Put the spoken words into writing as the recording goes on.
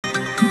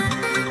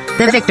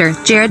The victor,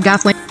 Jared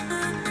Goff win.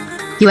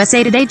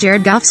 USA Today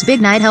Jared Goff's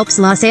big night helps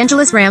Los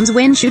Angeles Rams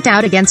win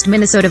shootout against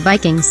Minnesota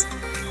Vikings.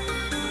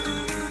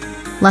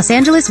 Los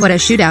Angeles, what a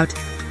shootout.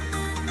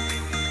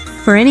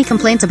 For any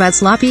complaints about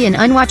sloppy and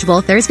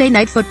unwatchable Thursday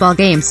night football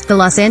games, the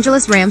Los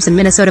Angeles Rams and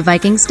Minnesota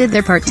Vikings did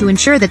their part to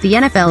ensure that the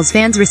NFL's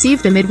fans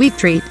received a midweek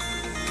treat.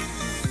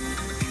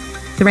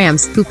 The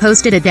Rams, who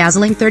posted a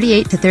dazzling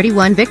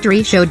 38-31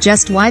 victory, showed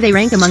just why they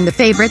rank among the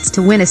favorites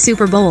to win a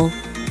Super Bowl.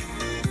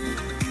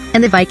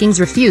 And the Vikings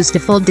refused to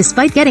fold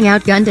despite getting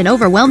outgunned and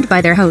overwhelmed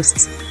by their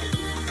hosts.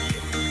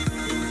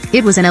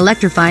 It was an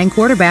electrifying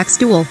quarterbacks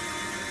duel.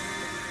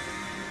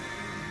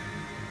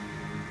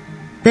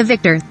 The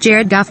victor,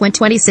 Jared Goff, went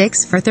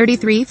 26 for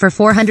 33 for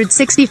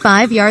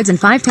 465 yards and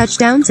 5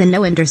 touchdowns and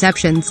no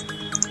interceptions.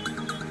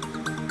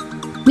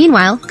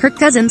 Meanwhile, Kirk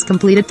Cousins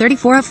completed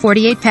 34 of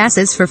 48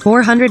 passes for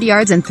 400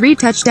 yards and 3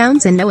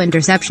 touchdowns and no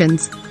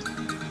interceptions.